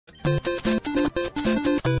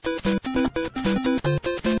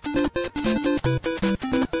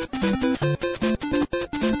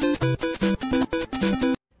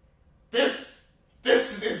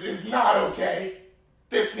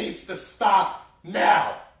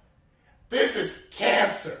Now, this is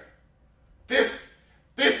cancer. This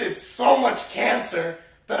is so much cancer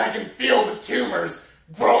that I can feel the tumors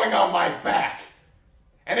growing on my back.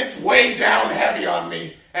 And it's weighing down heavy on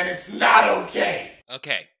me, and it's not okay.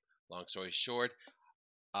 Okay, long story short,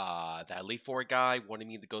 that Elite Four guy wanted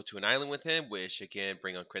me to go to an island with him, which again,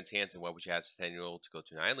 bring on Chris Hansen. What would you ask a 10-year-old to go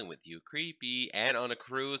to an island with you? Creepy. And on a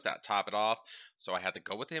cruise, that top it off. So I had to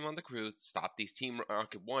go with him on the cruise to stop these Team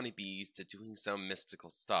Rocket wannabes to doing some mystical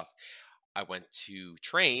stuff. I went to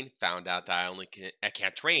train, found out that I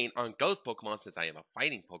can't train on ghost Pokemon since I am a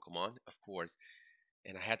fighting Pokemon, of course.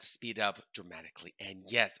 And I had to speed up dramatically. And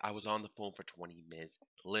yes, I was on the phone for 20 minutes.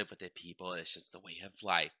 Live with it, people. It's just the way of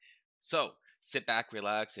life. So, sit back,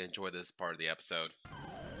 relax, and enjoy this part of the episode.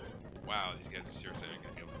 Wow, these guys are seriously not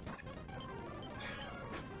gonna kill me.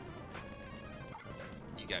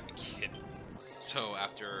 You gotta be kidding. So,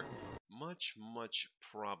 after much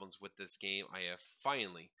problems with this game, I have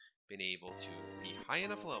finally been able to be high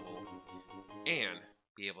enough level and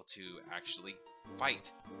be able to actually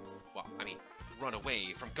fight. Well, I mean, run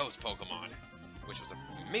away from ghost Pokemon, which was a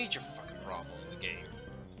major fucking problem in the game.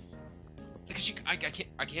 Because I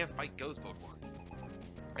can't fight ghost Pokemon.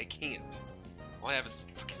 I can't. All I have is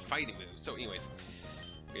fucking fighting moves. So, anyways,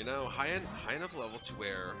 we're now high enough level to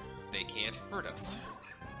where they can't hurt us.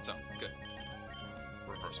 So, good.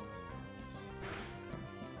 Reversal.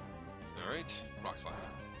 All right, Rock Slide.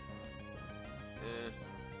 I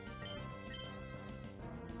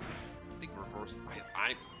think reverse.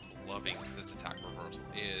 I'm loving this attack reversal.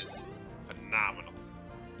 It is phenomenal.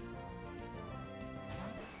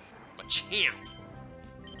 Champ.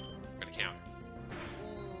 Gonna count.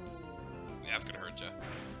 Ooh, yeah, that's gonna hurt ya.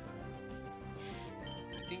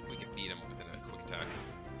 I think we can beat him with a quick attack.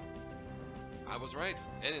 I was right,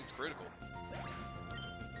 and it's critical.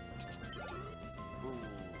 Ooh.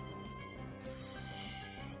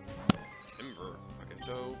 Timber. Okay,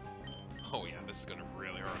 so. Oh yeah, this is gonna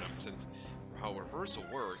really hurt him since how reversal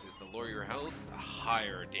works is the lower your health, the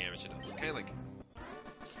higher damage it does. It's kind of like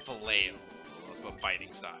flail. It's about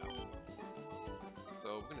fighting style.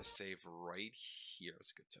 So we're gonna save right here.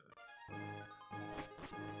 It's a good time.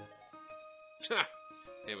 Ha!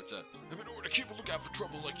 Hey, what's up? I've been over to keep a lookout for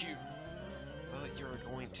trouble like you. Well, you're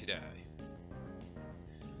going to die.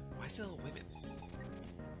 Why still women?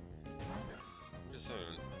 Just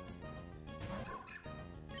saying.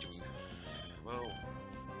 Well,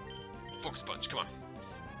 focus punch. Come on.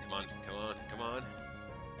 Come on. Come on. Come on.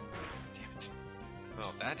 Damn it.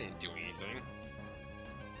 Well, that didn't do anything.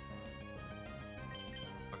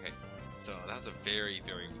 Okay, so that was a very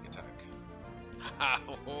weak attack.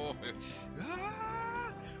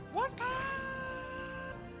 One punch!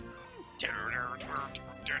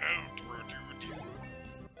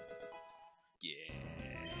 Yeah.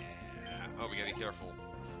 Oh, we gotta be careful.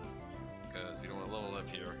 Because we don't want to level up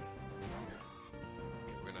here.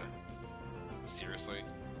 Okay, we're gonna... Seriously?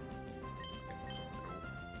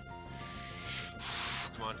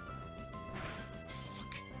 Come on.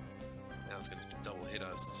 Fuck. Now it's gonna double hit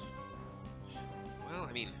us. Well,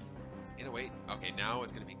 I mean, in a way, okay, now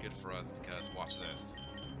it's gonna be good for us because watch this.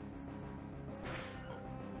 Oh.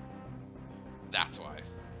 That's why.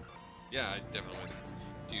 Yeah, I definitely want to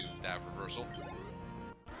do that reversal.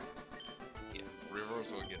 Yeah,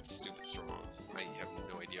 reversal gets stupid strong. I have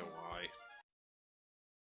no idea why.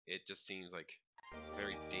 It just seems like a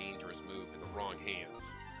very dangerous move in the wrong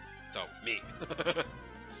hands. So, me.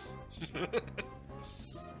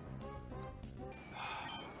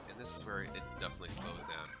 And this is where it definitely slows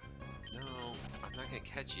down. No, I'm not gonna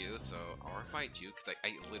catch you, so I'll fight you, because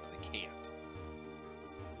I literally can't.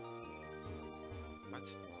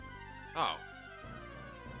 What? Oh.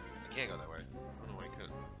 I can't go that way. I don't know why I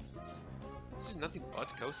couldn't. There's nothing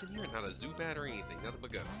but ghosts in here, not a Zubat or anything, nothing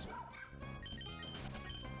but ghosts.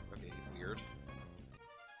 Okay, weird.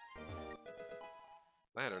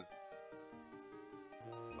 Lantern.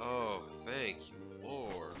 Oh, thank you,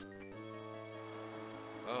 Lord.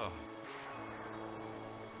 Oh.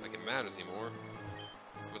 Like it matters anymore.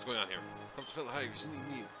 What's going on here? Let's fill the high.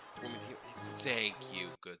 Thank you,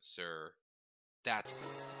 good sir. That's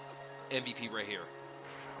MVP right here.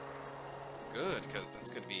 Good, because that's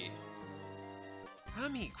going to be... How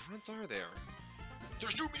many grunts are there?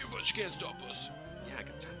 There's too many of us, you can't stop us. Yeah, I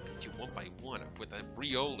can beat you one by one with a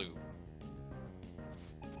Riolu.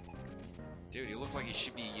 Dude, you look like you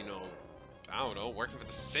should be, you know, I don't know, working for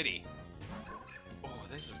the city. Oh,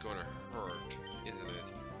 this is going to hurt, isn't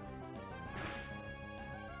it?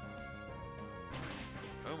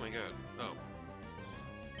 Oh my god. Oh.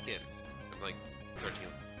 Again, I'm like 13.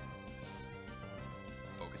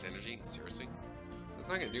 Focus energy? Seriously? That's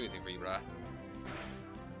not gonna do anything for you, brah.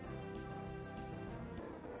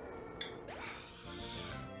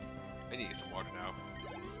 I need to get some water now.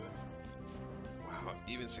 Wow,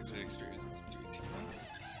 even 600 experience is doing too much.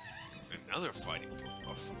 Another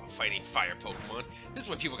fighting fire Pokemon. This is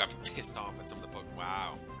when people got pissed off at some of the Pokemon.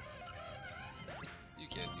 Wow. You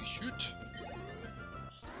can't do shoot.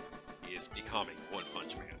 He is becoming One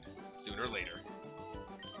Punch Man. Sooner or later.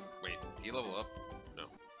 Wait, do you level up? No.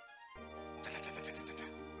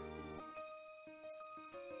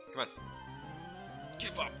 Come on.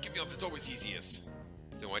 Give up! Give up, it's always easiest.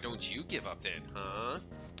 Then why don't you give up then, huh?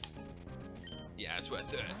 Yeah, that's what I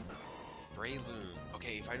thought. Breloom.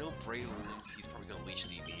 Okay, if I know Breloom's, he's probably gonna Leech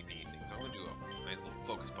Seed me if anything. So I'm gonna do a nice little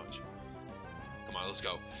Focus Punch. Come on, let's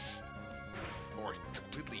go. Or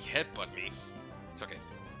completely headbutt me. It's okay.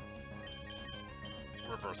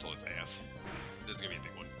 Reversal his ass. This is gonna be a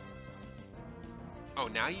big one. Oh,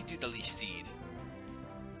 now you did the Leech Seed.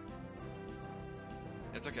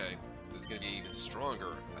 That's okay. This is gonna be an even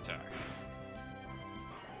stronger attack.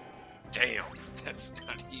 Damn, that's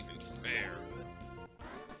not even fair.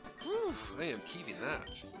 Whew, I am keeping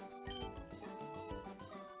that. So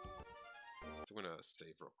I'm gonna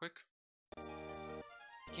save real quick.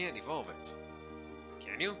 You can't evolve it.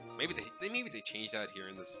 Can you? Maybe they changed that here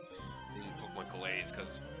in this Pokemon Glaze,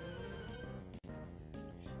 because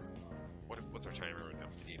what's our timer right now?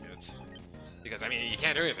 15 minutes. Because I mean you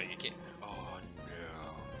can't do anything. You can't. Oh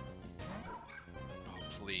no. Oh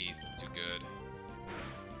please, do good.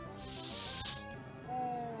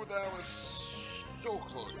 Ooh, that was so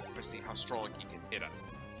close, especially how strong he can hit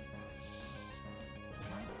us.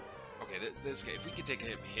 Okay, this guy, if we could take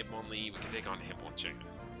Hitmonlee, we could take on Hitmonchan.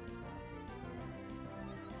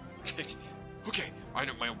 Okay, I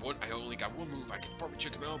know I only got one move, I could probably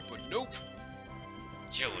check him out, but nope!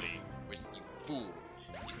 Agility, which you fool.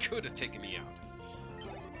 You could have taken me out,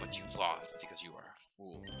 but you lost because you are a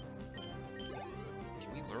fool.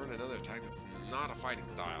 Can we learn another attack that's not a fighting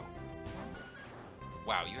style?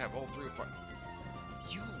 Wow, you have all three of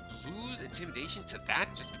you lose Intimidation to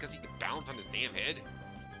that just because he can bounce on his damn head?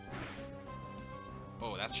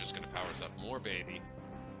 Oh, that's just gonna power us up more, baby.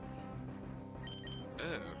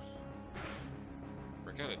 Oh.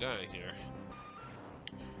 We're kinda dying here.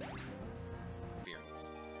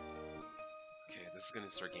 Appearance. Okay, this is gonna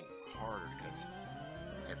start getting harder because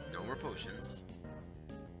I have no more potions.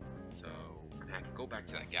 So, I mean, I could go back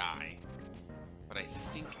to that guy. But I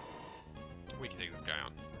think we can take this guy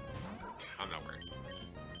on. I'm not worried.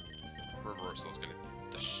 Reversal's gonna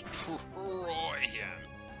destroy him.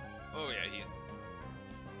 Oh yeah, he's...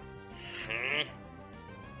 Huh?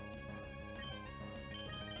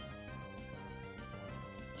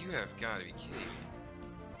 You have gotta be kidding me.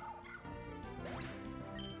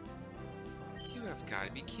 You have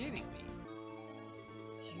gotta be kidding me.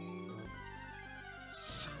 You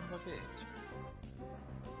son of a bitch.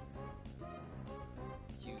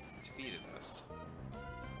 You defeated us.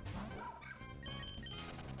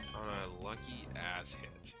 On a lucky ass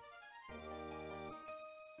hit.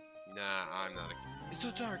 Nah, I'm not excited. It's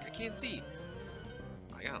so dark, I can't see.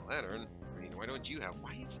 I got a lantern. I mean, why don't you have?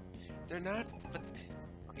 Why is... They're not... But...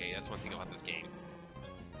 Okay, that's one thing about this game.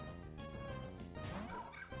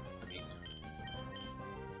 I mean...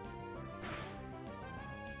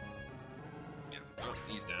 Yeah, oh,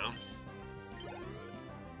 he's down.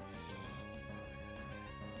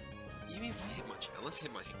 Even if we hit much... Unless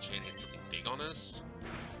Hitmonchan hit something big on us...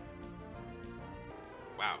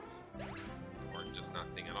 Wow. Or just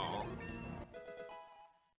nothing at all.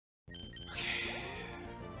 Okay.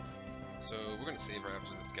 So, we're gonna save her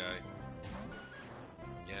after this guy.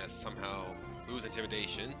 Yes, somehow lose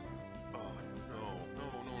Intimidation. Oh, no.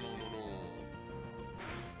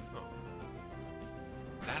 Oh.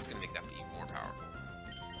 That's gonna make that even more powerful.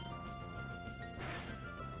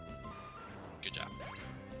 Good job.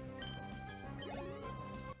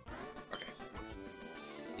 Okay.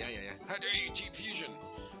 Yeah. How dare you, Team Fusion?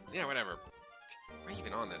 Yeah, whatever. Why are you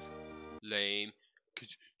even on this? Lame.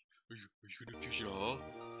 Cause are you gonna fusion, huh?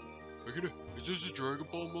 Is this a Dragon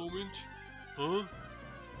Ball moment? Huh?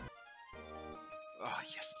 Ah,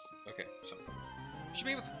 yes. Okay, so we should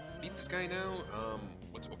be able to beat this guy now.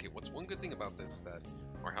 What's one good thing about this is that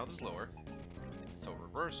our health is lower, so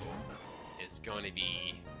reversal is going to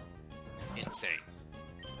be insane.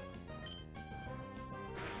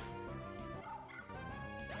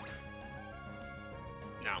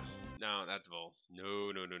 No, that's bull.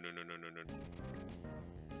 No.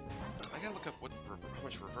 I gotta look up how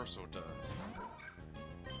much reversal does.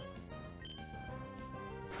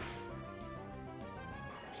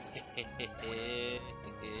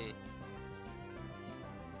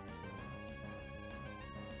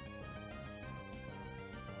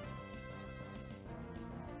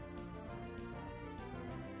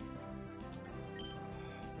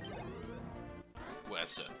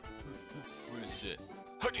 Blaster. What is it?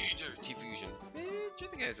 How do you do T-Fusion? Man, you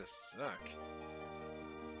the guys that suck.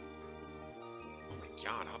 Oh my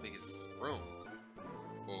god, how big is this room?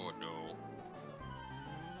 Oh no.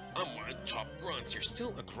 I'm one top grunts. You're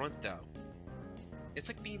still a grunt though. It's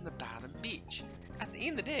like being the bottom bitch. At the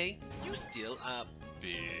end of the day, you still a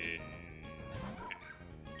bitch.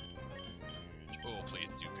 Oh, please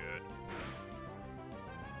do good.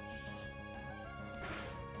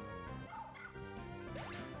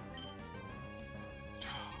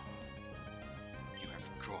 You have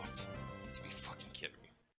got to be fucking kidding me.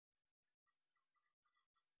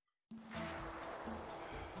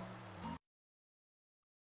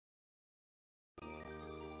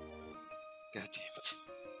 God damn it.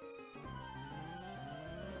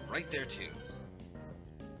 Right there too.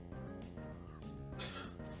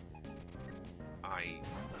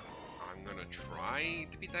 I'm gonna try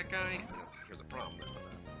to beat that guy. Here's a problem with that.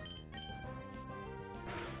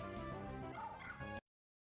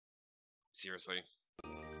 Seriously.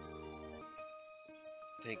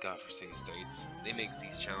 Thank God for save states. It makes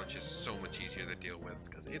these challenges so much easier to deal with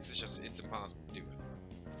because it's impossible to do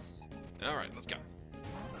it. All right, let's go.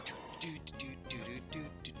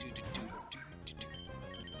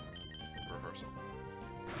 Reversal.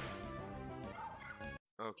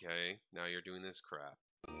 Okay, now you're doing this crap.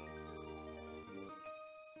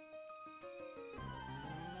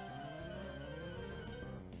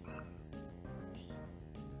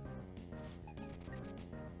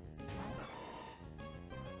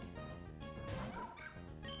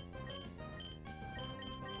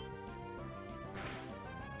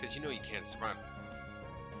 Because you know you can't survive.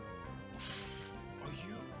 Are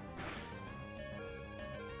you?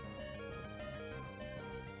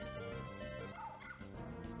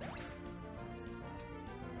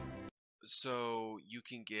 So you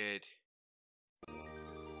can get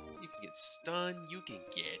stunned, you can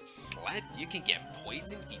get slapped, you can get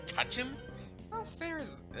poisoned if you touch him. How fair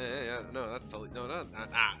is it? No, that's totally no, no,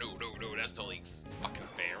 that's totally fucking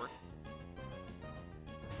fair.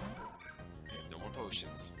 No more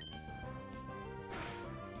potions.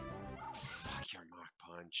 Fuck your Mach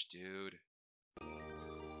Punch, dude.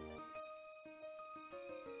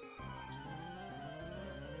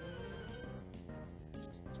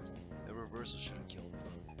 The reversal should have killed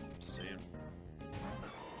him. Just saying.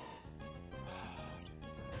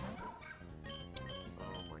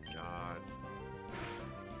 Oh my god.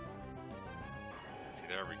 See,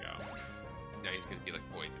 there we go. Now he's gonna be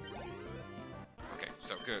like poison. Okay,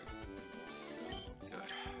 so good.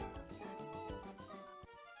 Good.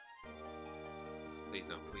 Please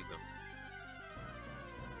no, please no.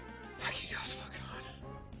 Fucking goes, fuck on.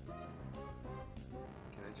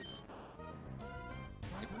 Can I just...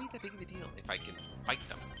 It won't be that big of a deal if I can fight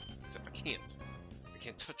them. Except I can't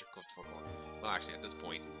touch a ghost football. Well, actually, at this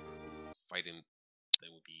point, fighting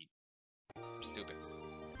them would be stupid.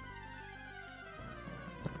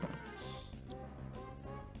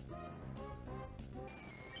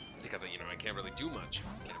 Because, you know, I can't really do much.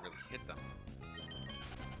 I can't really hit them. Oh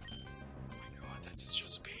my god, this is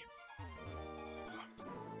just painful.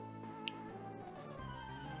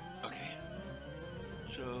 Okay.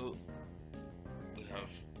 So... we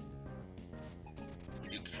have... You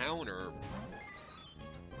do counter...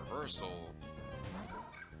 Reversal...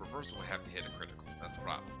 Reversal would have to hit a critical. That's the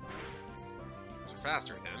problem. Those are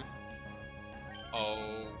faster than...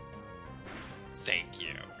 Oh... Thank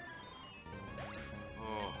you.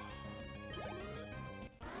 Oh...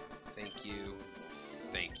 Thank you.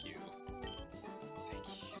 Thank you. Thank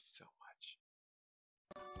you so much.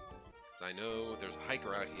 Because I know there's a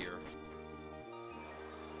hiker out here.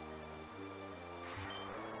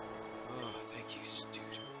 Oh, thank you,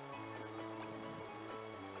 dude.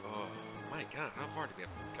 Oh, my god, how far do we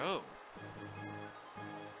have to go?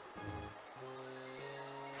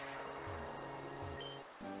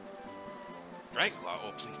 Dragon Claw?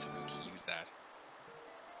 Oh, please tell me we can use that.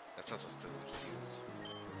 That sounds like something we can use.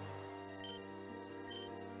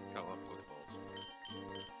 Got a lot of Pokeballs.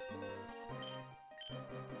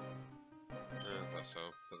 I thought so.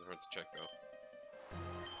 Doesn't hurt to check though.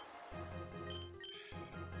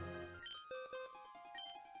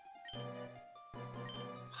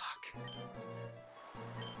 Fuck.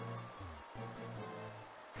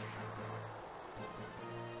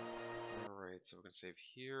 Alright, so we're gonna save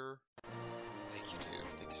here. Thank you, dude.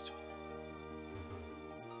 Thank you so much.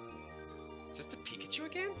 Is this the Pikachu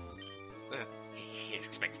again? He's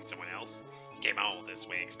expecting someone else. He came all this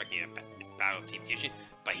way expecting a battle team fusion,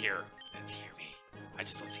 but here, let's hear me. I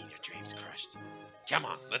just love seeing your dreams crushed. Come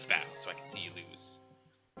on, let's battle so I can see you lose.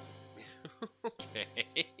 Okay.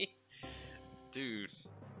 Dude.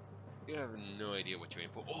 You have no idea what you're in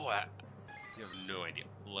for. Oh, you have no idea.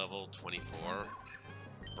 Level 24?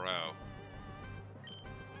 Bro.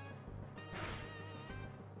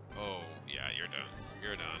 Oh, yeah, you're done.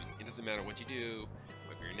 You're done. It doesn't matter what you do,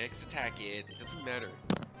 what your next attack is. It doesn't matter.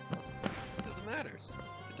 It doesn't matter.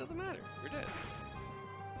 It doesn't matter. You're dead.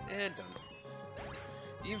 And done.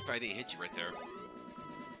 Even if I didn't hit you right there.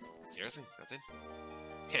 Seriously? That's it?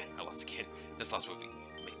 Heh, I lost again. This loss will make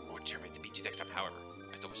me more determined to beat you next time, however.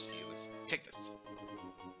 I still wish to see you lose. Take this.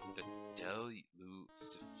 The Deluge.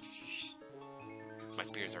 My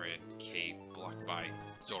spears are in cave blocked by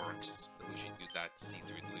Zork's illusion. Use that to see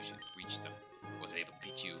through illusion. Reach them. Wasn't able to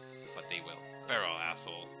beat you, but they will. Feral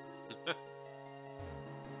asshole.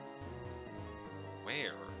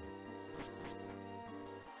 Where?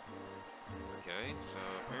 Okay, so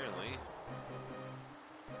apparently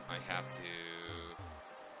I have to.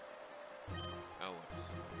 Oh,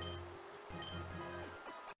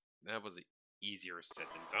 that was easier said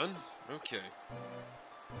than done. Okay.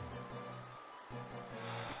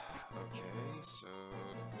 Okay, so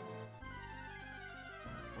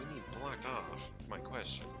we need blocked off. That's my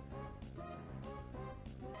question.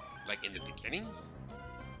 Like in the beginning?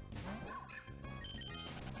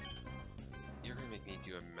 You're gonna make me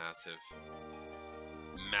do a massive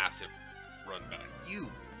run back. You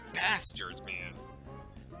bastards, man!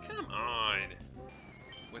 Come on!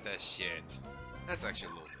 With that shit. That's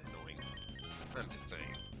actually a little bit annoying. I'm just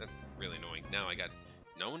saying. That's really annoying. Now I got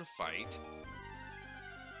no one to fight.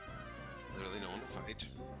 Literally no one to fight.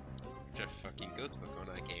 Except fucking Ghost Pokemon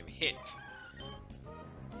I can't even hit.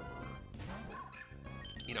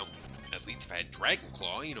 You know, at least if I had Dragon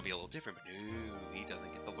Claw, you know, it'd be a little different. But no, he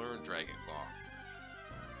doesn't get to learn Dragon Claw.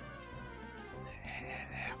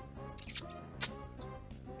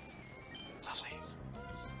 Lovely.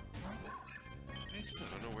 I still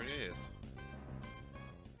don't know where it is.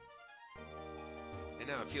 And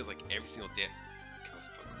now it feels like every single dead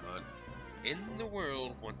Ghost Pokemon in the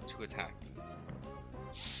world wants to attack me.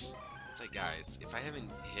 It's like, guys, if I haven't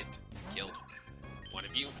killed one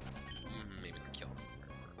of you, maybe not killed.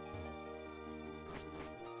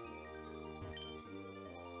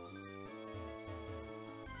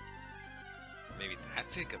 Maybe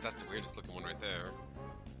that's it, because that's the weirdest looking one right there.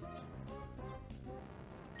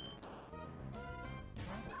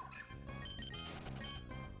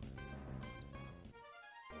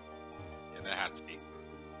 Yeah, that has to be.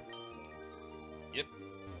 Yep.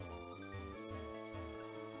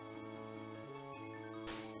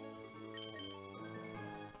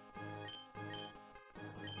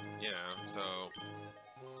 Yeah, so...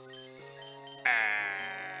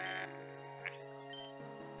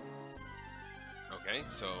 Okay,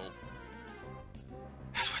 so...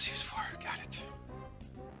 That's what it's used for. Got it.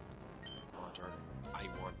 Water. I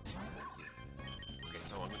want to. Okay,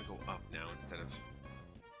 so I'm gonna go up now instead of...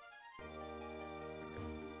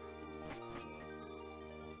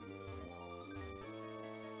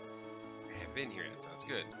 I haven't been here yet, so that's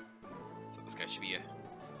good. So this guy should be a...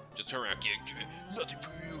 Just turn around, kid. Nothing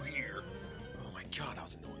for you here. Oh my god, that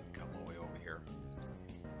was annoying. Got all the way over here.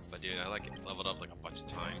 But dude, I like it leveled up like a bunch of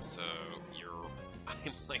times, so you're...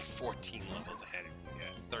 I'm like 14 levels ahead of you.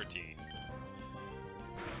 Yeah, 13.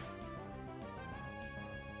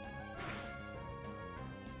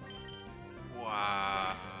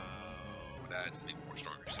 Wow. That just made me more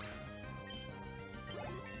stronger, so.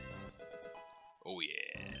 Oh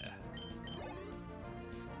yeah.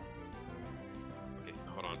 Okay,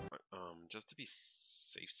 hold on. Just to be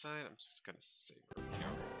safe side, I'm just gonna save right here.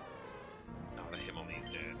 Oh, the Himalaya's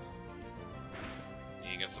dead. He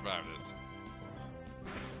ain't gonna survive this.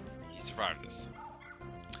 He survived this.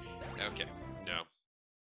 Okay, no.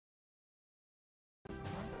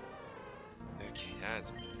 Okay,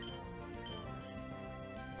 that's...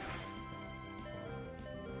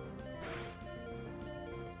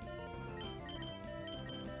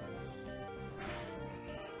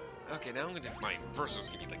 Okay, now I'm gonna... My versal's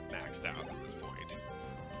gonna be, like, maxed out at this point.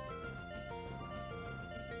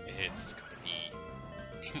 It's gonna be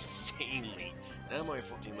insanely... Now I'm only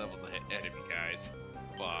 14 levels ahead of you guys.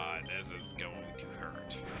 But this is going to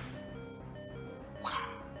hurt. Wow.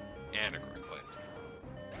 And a growth plate.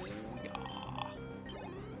 Oh, yeah.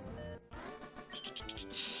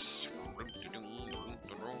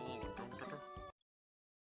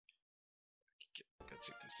 Let's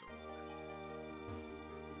see this over.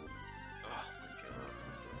 Oh my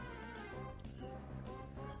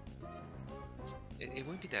god. It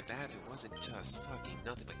wouldn't be that bad if it wasn't just fucking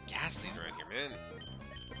nothing but ghastlies around here, man.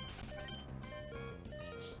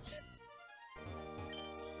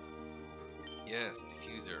 Yes,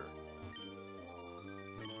 diffuser.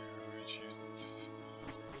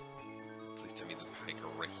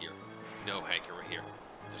 here. No, Hank, you're right here.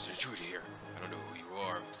 There's an intruder here. I don't know who you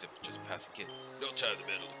are, except just past the kid. No time to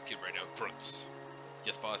meddle. Kid right now grunts.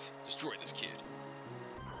 Yes, boss. Destroy this kid.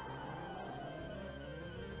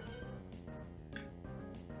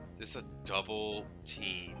 Is this a double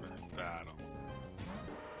team battle?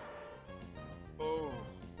 Oh.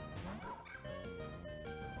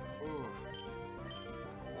 Oh.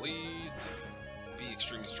 Please be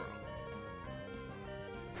extremely strong.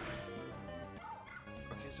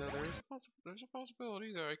 Okay, so there's a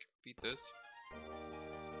possibility that I could beat this.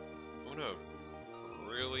 Oh no.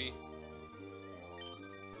 Really?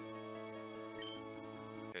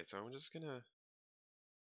 Okay, so I'm just gonna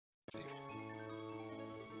save.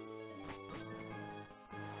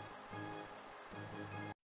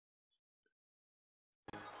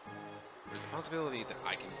 There's a possibility that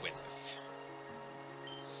I can win this.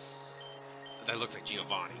 That looks like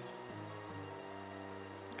Giovanni.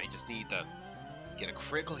 I just need to get a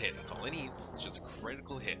critical hit. That's all I need. It's just a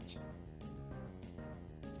critical hit.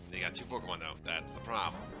 They got 2 Pokemon though. That's the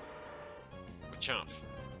problem. With Chomp.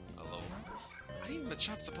 A little. Not even the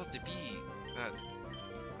Chomp's supposed to be that.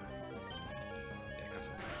 Yeah, because.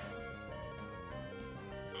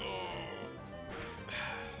 Oh.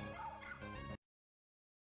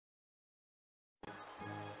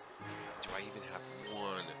 Do I even have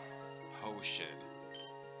 1 potion?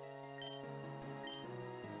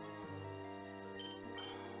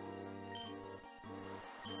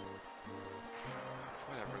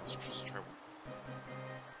 Whatever, let's just try.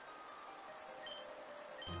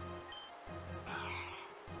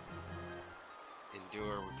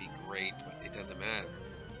 Endure would be great, but it doesn't matter.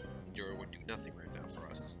 Endure would do nothing right now for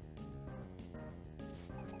us.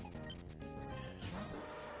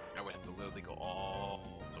 I would have to literally go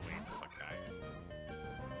all the way the fuck back.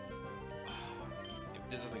 If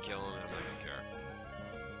this doesn't kill him, I'm not gonna care.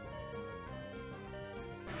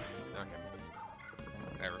 Okay.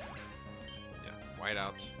 Whatever. Yeah, white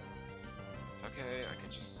out. It's okay, I can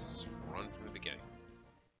just run from the beginning.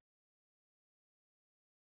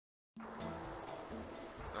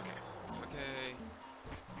 Okay, it's okay.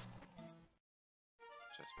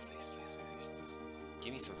 Just please, please, please, just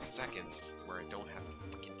give me some seconds where I don't have to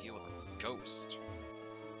fucking deal with a ghost.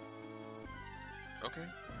 Okay,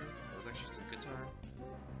 that was actually some good time.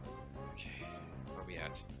 Okay, where are we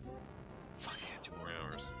at? Fuck, I got 2 more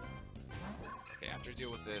hours. Okay, after I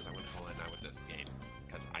deal with this, I'm gonna call it night with this game.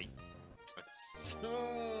 Because I'm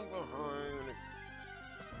so behind.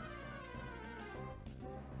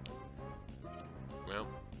 Well,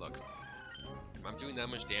 look. If I'm doing that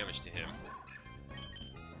much damage to him,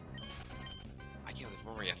 I can't live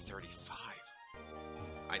Mori at 35.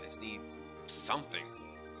 I just need something.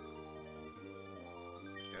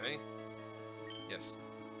 Okay? Yes.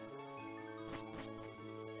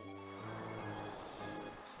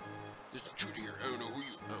 There's a intruder here. I don't know who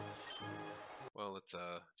you are. Oh. Well, let's do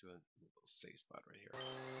a little safe spot right here.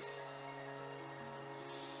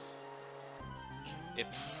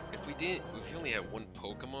 If we only had 1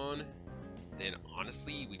 Pokemon, then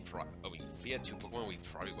honestly if we had 2 Pokemon, we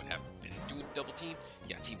probably would have been doing double team.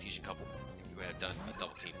 Yeah, Team Fusion couple. We would have done a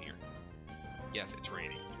double team here. Yes, it's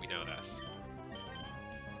raining. We know this.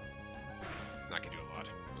 Not gonna do a lot.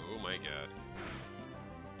 Oh my god.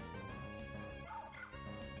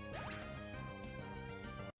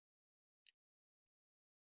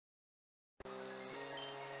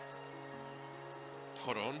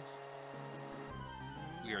 Hold on.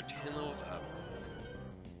 We are 10 levels up.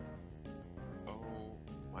 Oh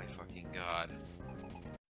my fucking god.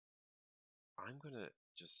 I'm gonna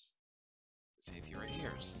just save you right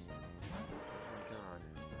here. Just... Oh my god.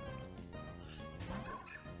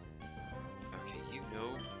 Okay, you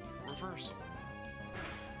know reversal.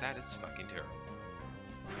 That is fucking terrible.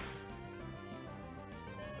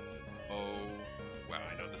 Oh, well,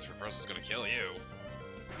 I know this reversal is gonna kill you.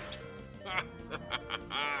 Oh.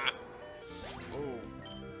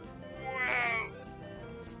 Wow.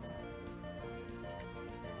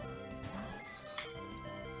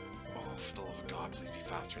 Oh, for the love of God, please be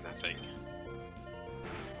faster than that thing.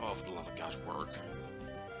 Oh, for the love of God, work.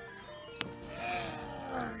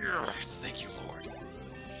 Yes, thank you, Lord.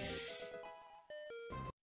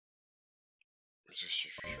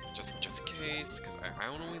 Just in case, because I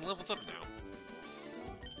don't know any levels up now.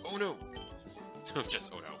 Oh no!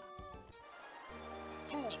 Just oh no.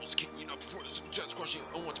 Fools, kick me up before the super jet squashing.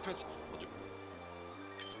 Oh, what's pets?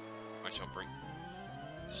 I shall bring.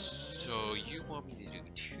 So you want me to do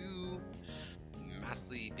 2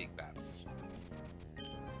 massively big battles?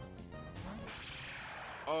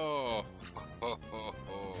 Oh,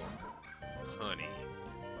 honey,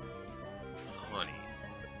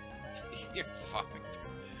 you're fucked.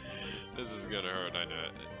 This is gonna hurt, I know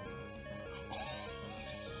it.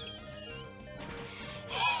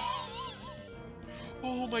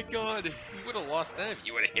 Oh my god! You would have lost that if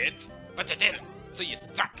you would have hit. But you didn't, so you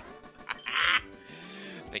suck!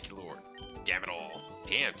 Thank you, Lord. Damn it all.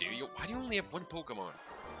 Damn, dude. Why do you only have one Pokemon?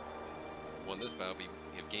 Won this battle, but you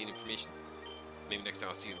have gained information. Maybe next time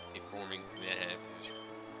I'll see you informing.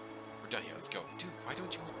 We're done here, let's go. Dude, why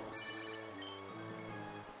don't you...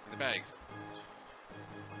 In the bags.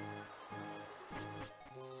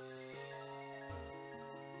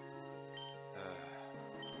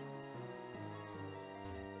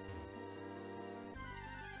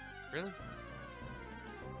 Really?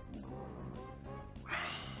 I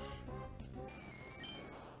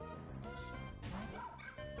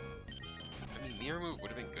mean, Mirror Move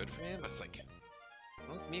would have been good for him. It's like,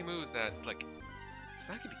 those Mirror moves that, like, it's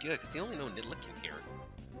not gonna be good because you only know Nidlick here.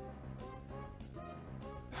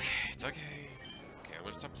 Okay, it's okay. Okay, I'm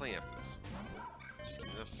gonna stop playing after this. Just give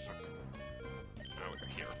me the fuck. Oh, we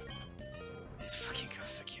got here. These fucking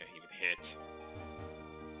ghosts I can't even hit.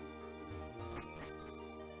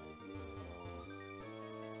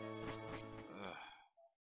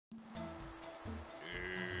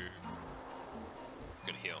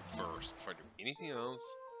 Heal first before I do anything else.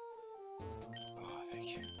 Oh, thank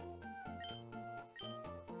you.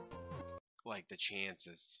 Like, the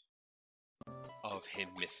chances of him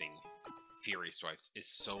missing Fury Swipes is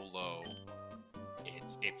so low.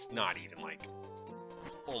 It's not even, like,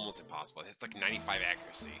 almost impossible. It's like 95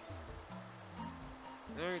 accuracy.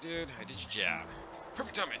 Alright, dude, I did your job.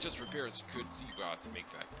 Perfect time, I just repaired as you could see about to make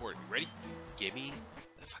that port. You ready? Get me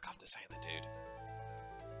the fuck off this island, dude.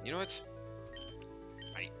 You know what?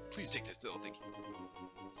 Please take this little thing.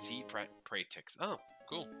 Sea prey ticks. Oh,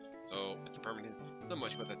 cool. So it's a permanent. Not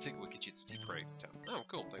much, but that tick will get you to sea prey town. Oh,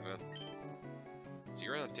 cool. Thank you, man. See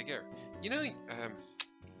you around. Take care. You know,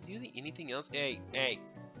 anything else? Hey, a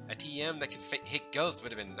TM that can hit ghosts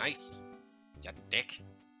would have been nice. Ya dick.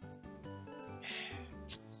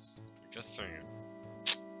 Just saying.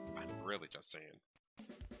 I'm really just saying.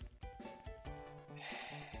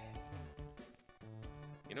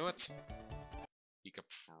 You know what? You could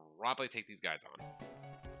probably take these guys on.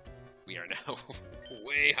 We are now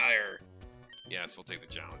way higher. Yes, we'll take the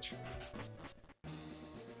challenge.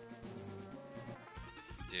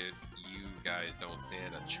 Dude, you guys don't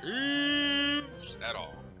stand a chance at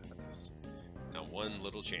all at this. Not one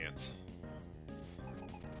little chance.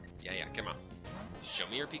 Yeah, come on. Show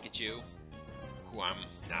me your Pikachu, who I'm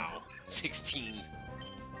now 16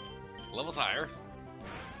 levels higher.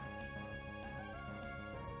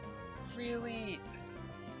 Really?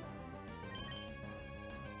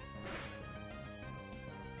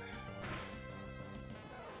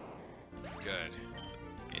 Good.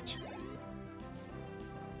 Get you.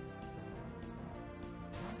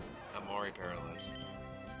 I'm already paralyzed.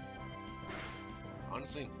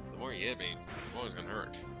 Honestly, the more you hit me, the more it's gonna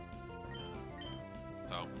hurt.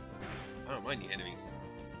 So, I don't mind you hitting me.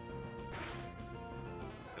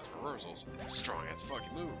 It's reversals. It's a strong ass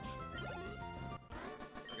fucking move.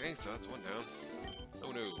 Okay, so that's one down.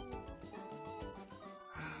 Oh no.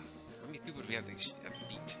 How many people do we have to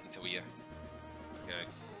beat until we, okay.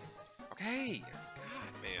 Okay!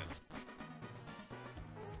 God, man.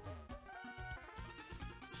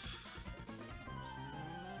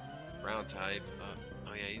 Ground type.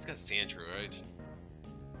 Oh yeah, he's got Sandshrew, right?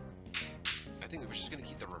 I think we're just gonna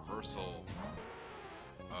keep the reversal.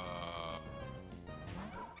 I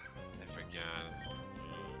forgot.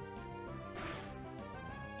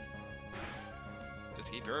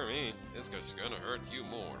 Just keep hurting me. This guy's gonna hurt you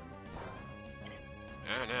more.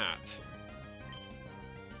 Or not.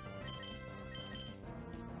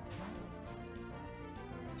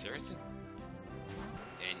 Seriously?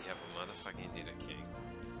 And you have a motherfucking Nidoking.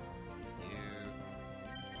 You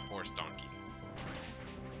horse donkey.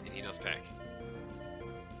 And he knows Peck.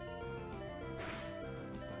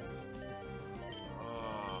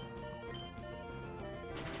 Oh.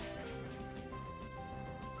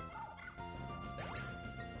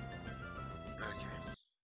 Okay.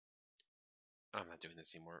 I'm not doing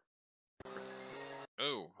this anymore.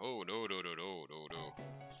 Oh, no.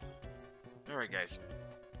 Alright, guys.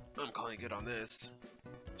 I'm calling good on this.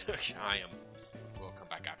 I am. We'll come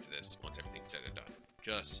back after this once everything's said and done.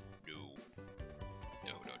 Just no.